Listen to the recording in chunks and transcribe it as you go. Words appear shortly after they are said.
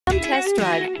test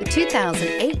drive the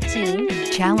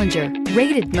 2018 Challenger.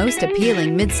 Rated most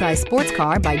appealing midsize sports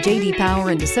car by J.D. Power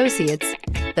and Associates,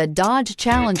 the Dodge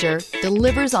Challenger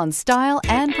delivers on style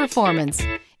and performance.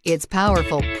 It's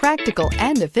powerful, practical,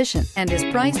 and efficient, and is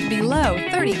priced below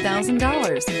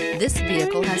 $30,000. This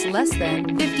vehicle has less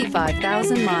than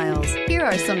 55,000 miles. Here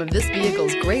are some of this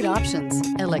vehicle's great options: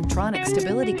 electronic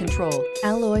stability control,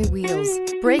 alloy wheels,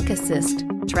 brake assist,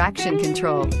 traction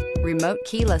control, remote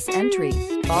keyless entry,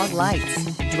 fog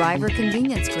lights, driver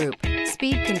convenience group,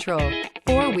 speed control,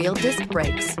 four-wheel disc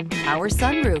brakes, power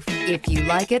sunroof. If you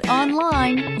like it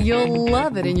online, you'll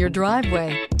love it in your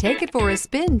driveway. Take it for a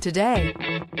spin today.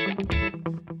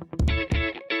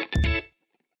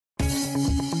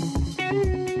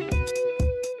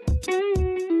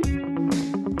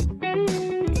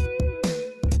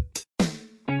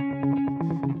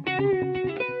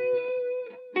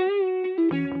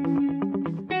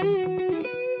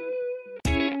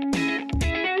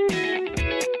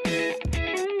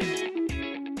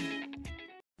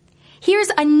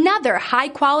 Here's another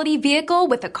high-quality vehicle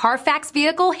with a Carfax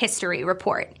Vehicle History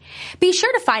Report. Be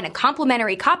sure to find a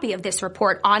complimentary copy of this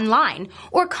report online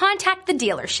or contact the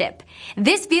dealership.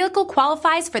 This vehicle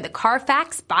qualifies for the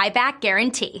Carfax Buyback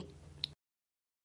Guarantee.